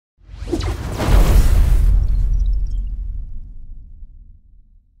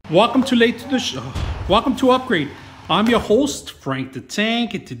Welcome to Late to the Show. Welcome to Upgrade. I'm your host, Frank the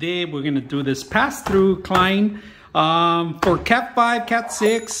Tank, and today we're going to do this pass-through Klein for Cat 5, Cat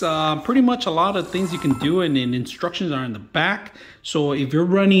 6. Pretty much a lot of things you can do, and instructions are in the back. So if you're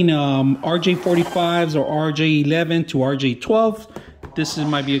running RJ45s or RJ11 to RJ12, this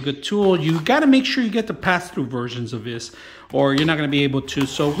might be a good tool. You got to make sure you get the pass-through versions of this, or you're not going to be able to.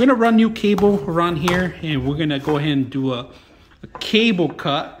 So we're going to run new cable around here, and we're going to go ahead and do a cable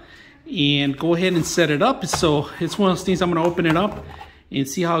cut and go ahead and set it up. So it's one of those things I'm going to open it up and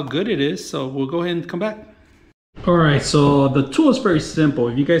see how good it is. So we'll go ahead and come back. All right, so the tool is very simple.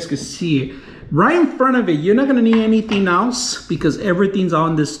 If you guys can see it right in front of it, you're not going to need anything else because everything's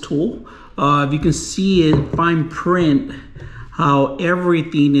on this tool. If you can see it fine print, how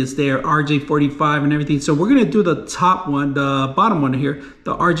everything is there, RJ45 and everything. So we're going to do the top one, the bottom one here,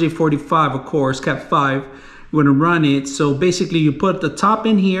 the RJ45, of course, Cat 5. We're going to run it. So basically you put the top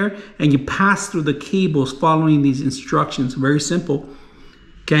in here and you pass through the cables following these instructions. Very simple.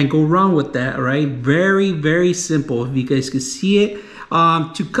 Can't go wrong with that, right? Very, very simple. If you guys can see it.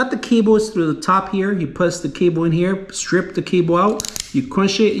 To cut the cables through the top here, you press the cable in here, strip the cable out, you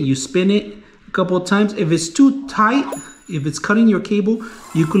crunch it and you spin it a couple of times. If it's too tight, if it's cutting your cable,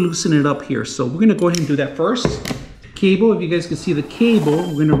 you can loosen it up here. So we're going to go ahead and do that first. Cable, if you guys can see the cable,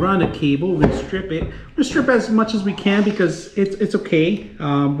 we're going to run a cable, we're going to strip it. We're going to strip as much as we can because it's okay.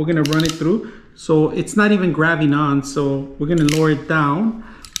 We're going to run it through. So it's not even grabbing on. So we're going to lower it down,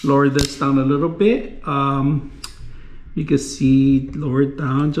 lower this down a little bit. You can see, lower it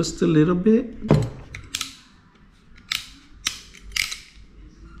down just a little bit.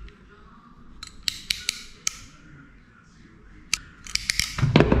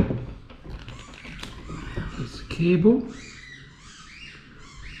 Cable,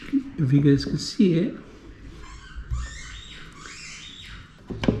 if you guys can see it.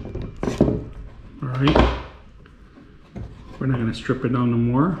 All right, we're not gonna strip it down no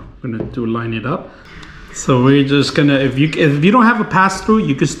more. We're gonna line it up. So we're just gonna, if you don't have a pass-through,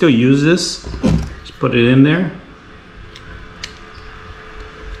 you can still use this. Just put it in there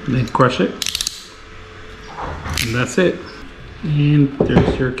and then crush it, and that's it. And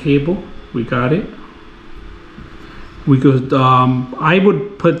there's your cable. We got it. We could, I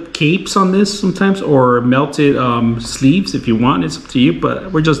would put capes on this sometimes, or melted sleeves if you want. It's up to you,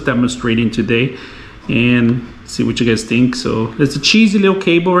 but we're just demonstrating today and see what you guys think. So it's a cheesy little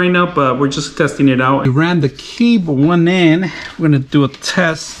cable right now, but we're just testing it out. We ran the cable one end. We're gonna do a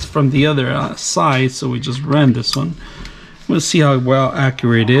test from the other side. So we just ran this one. We'll see how well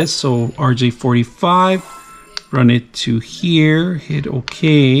accurate it is. So RJ45, run it to here, hit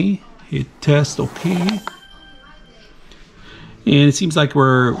OK, hit test OK. And it seems like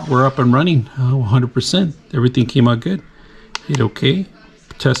we're up and running 100%. Everything came out good. Hit OK,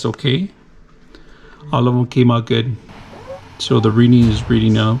 test OK. All of them came out good. So the reading is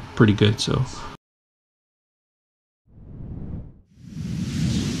reading out pretty good. So